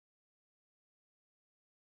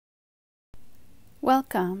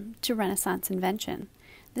Welcome to Renaissance Invention.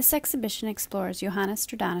 This exhibition explores Johannes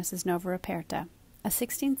Stradanus' Nova Reperta, a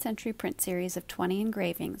 16th century print series of 20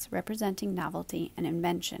 engravings representing novelty and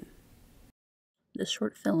invention. This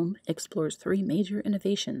short film explores three major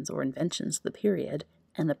innovations or inventions of the period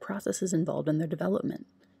and the processes involved in their development: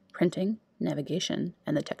 printing, navigation,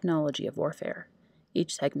 and the technology of warfare.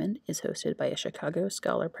 Each segment is hosted by a Chicago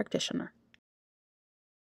scholar practitioner.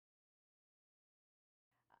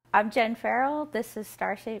 I'm Jen Farrell. This is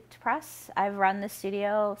Starshaped Press. I've run the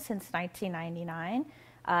studio since 1999.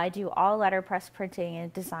 I do all letterpress printing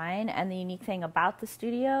and design, and the unique thing about the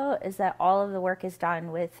studio is that all of the work is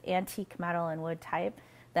done with antique metal and wood type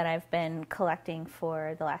that I've been collecting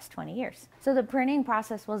for the last 20 years. So the printing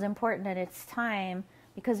process was important at its time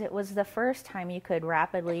because it was the first time you could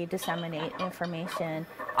rapidly disseminate information,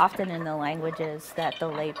 often in the languages that the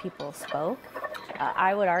lay people spoke.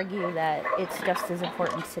 I would argue that it's just as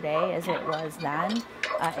important today as it was then,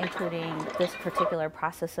 including this particular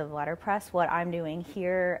process of letterpress. What I'm doing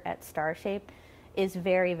here at Starshaped is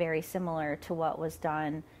very, very similar to what was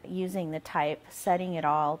done using the type, setting it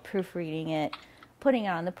all, proofreading it, putting it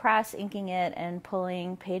on the press, inking it, and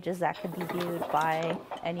pulling pages that could be viewed by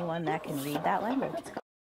anyone that can read that language.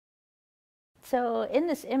 So in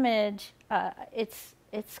this image,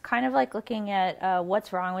 it's kind of like looking at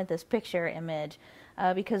what's wrong with this picture image,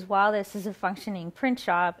 because while this is a functioning print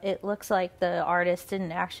shop, it looks like the artist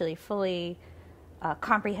didn't actually fully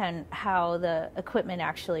comprehend how the equipment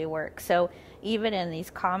actually works. So even in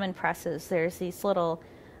these common presses, there's these little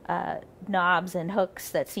knobs and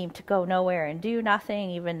hooks that seem to go nowhere and do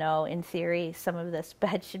nothing, even though in theory some of this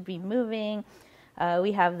bed should be moving.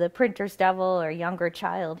 We have the printer's devil or younger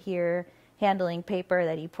child here handling paper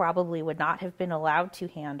that he probably would not have been allowed to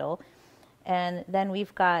handle. And then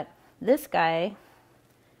we've got this guy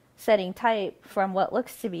setting type from what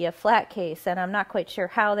looks to be a flat case, and I'm not quite sure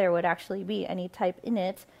how there would actually be any type in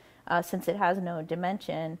it since it has no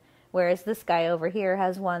dimension, whereas this guy over here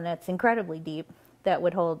has one that's incredibly deep that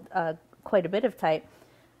would hold quite a bit of type,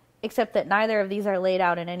 except that neither of these are laid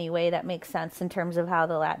out in any way that makes sense in terms of how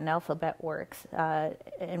the Latin alphabet works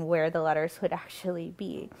and where the letters would actually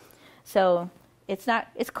be. So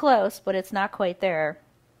it's close, but it's not quite there.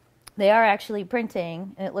 They are actually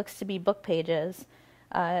printing, and it looks to be book pages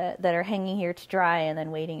that are hanging here to dry and then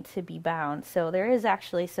waiting to be bound. So there is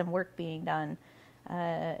actually some work being done,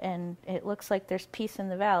 and it looks like there's peace in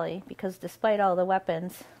the valley because despite all the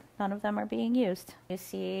weapons, none of them are being used. You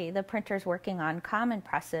see the printers working on common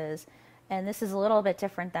presses, and this is a little bit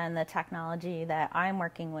different than the technology that I'm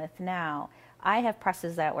working with now. I have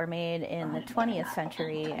presses that were made in the 20th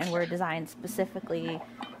century and were designed specifically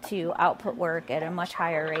to output work at a much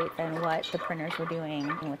higher rate than what the printers were doing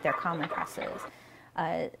with their common presses.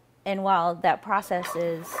 And while that process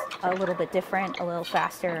is a little bit different, a little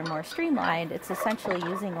faster and more streamlined, it's essentially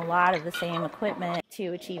using a lot of the same equipment to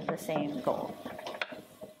achieve the same goal.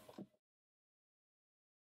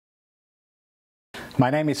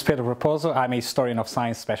 My name is Pedro Raposo. I'm a historian of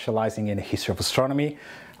science specializing in the history of astronomy.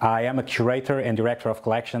 I am a curator and director of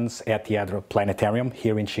collections at the Adler Planetarium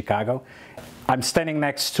here in Chicago. I'm standing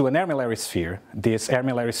next to an armillary sphere. This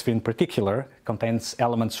armillary sphere in particular contains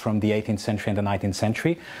elements from the 18th century and the 19th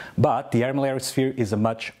century, but the armillary sphere is a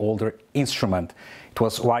much older instrument. It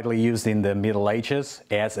was widely used in the Middle Ages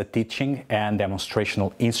as a teaching and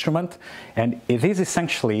demonstrational instrument, and it is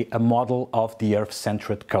essentially a model of the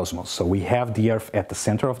Earth-centered cosmos. So we have the Earth at the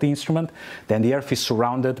center of the instrument, then the Earth is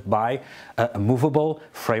surrounded by a movable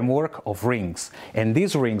framework of rings, and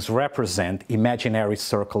these rings represent imaginary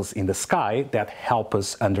circles in the sky that help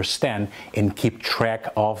us understand and keep track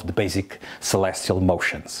of the basic celestial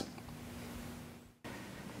motions.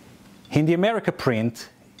 In the America print,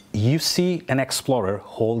 you see an explorer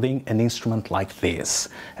holding an instrument like this,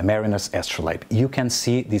 a mariner's astrolabe. You can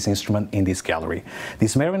see this instrument in this gallery.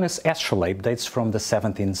 This mariner's astrolabe dates from the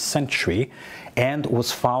 17th century and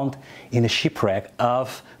was found in a shipwreck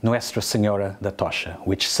of Nuestra Senora da Tocha,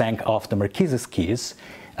 which sank off the Marquesas Keys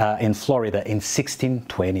in Florida in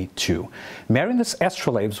 1622. Mariners'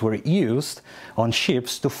 astrolabes were used on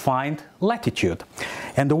ships to find latitude.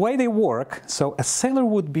 And the way they work, so a sailor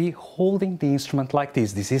would be holding the instrument like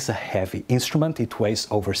this. This is a heavy instrument. It weighs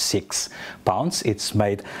over 6 pounds. It's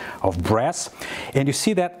made of brass. And you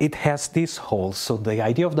see that it has these holes. So the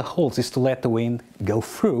idea of the holes is to let the wind go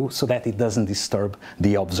through so that it doesn't disturb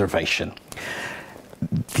the observation.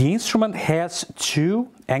 The instrument has 2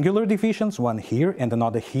 angular divisions, one here and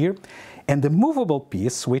another here, and the movable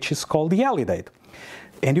piece, which is called the alidade.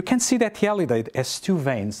 And you can see that the alidade has 2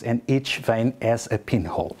 vanes, and each vane has a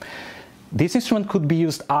pinhole. This instrument could be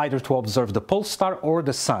used either to observe the pole star or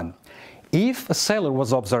the sun. If a sailor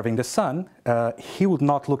was observing the sun, he would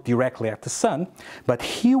not look directly at the sun, but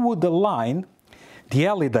he would align the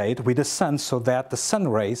alidade with the sun so that the sun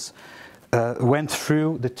rays went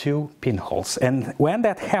through the two pinholes. And when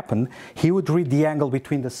that happened, he would read the angle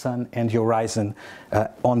between the sun and the horizon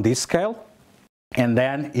on this scale, and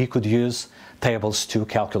then he could use tables to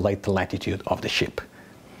calculate the latitude of the ship.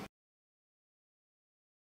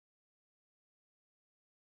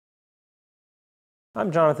 I'm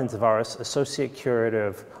Jonathan Tavares, Associate Curator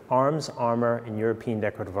of Arms, Armor, and European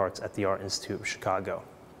Decorative Arts at the Art Institute of Chicago.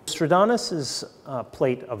 Stradanus's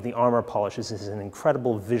plate of the armor polishes is an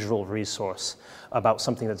incredible visual resource about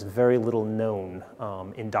something that's very little known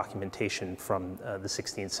in documentation from the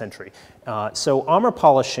 16th century. So armor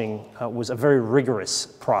polishing was a very rigorous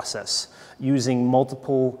process using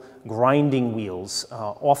multiple grinding wheels,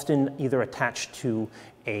 often either attached to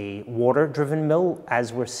a water-driven mill,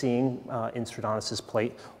 as we're seeing in Stradanus's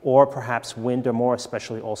plate, or perhaps wind, or more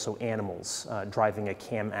especially also animals, driving a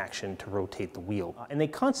cam action to rotate the wheel. And they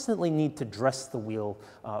constantly need to dress the wheel.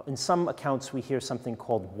 In some accounts we hear something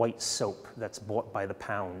called white soap that's bought by the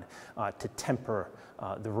pound to temper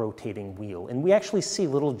the rotating wheel. And we actually see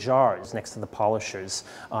little jars next to the polishers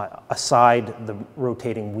aside the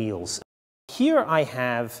rotating wheels. Here I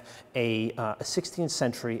have a 16th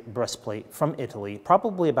century breastplate from Italy,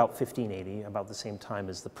 probably about 1580, about the same time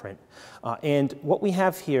as the print. And what we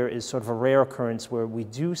have here is sort of a rare occurrence where we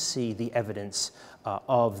do see the evidence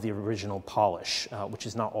of the original polish, which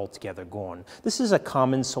is not altogether gone. This is a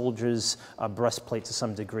common soldier's breastplate to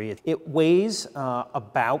some degree. It weighs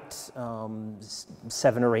about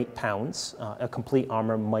 7 or 8 pounds. A complete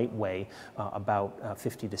armor might weigh about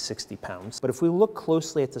 50 to 60 pounds. But if we look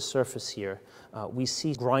closely at the surface here, we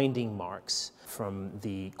see grinding marks from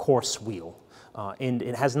the coarse wheel. And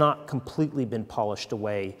it has not completely been polished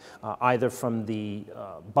away, either from the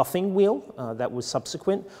buffing wheel that was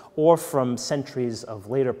subsequent, or from centuries of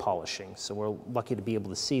later polishing. So we're lucky to be able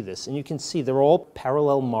to see this. And you can see they're all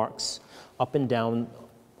parallel marks up and down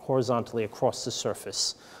horizontally across the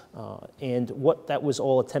surface. And what that was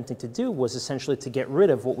all attempting to do was essentially to get rid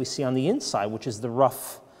of what we see on the inside, which is the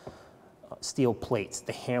rough steel plates,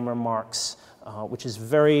 the hammer marks, which is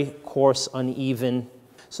very coarse, uneven.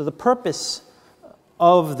 So the purpose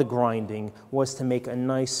of the grinding was to make a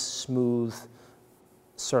nice, smooth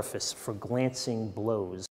surface for glancing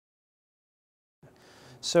blows.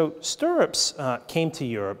 So stirrups came to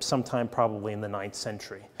Europe sometime probably in the 9th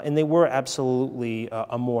century, and they were absolutely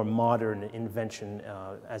a more modern invention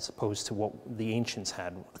as opposed to what the ancients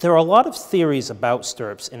had. There are a lot of theories about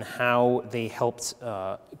stirrups and how they helped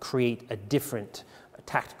create a different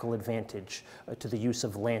tactical advantage to the use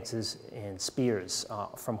of lances and spears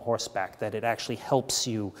from horseback, that it actually helps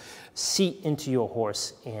you seat into your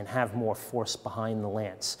horse and have more force behind the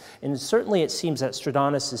lance. And certainly it seems that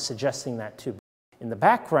Stradanus is suggesting that too. In the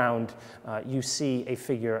background, you see a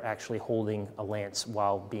figure actually holding a lance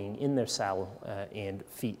while being in their saddle and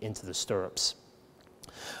feet into the stirrups.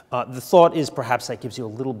 The thought is perhaps that gives you a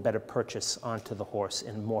little better purchase onto the horse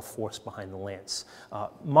and more force behind the lance.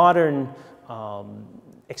 Modern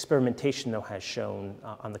experimentation, though, has shown,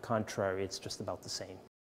 on the contrary, it's just about the same.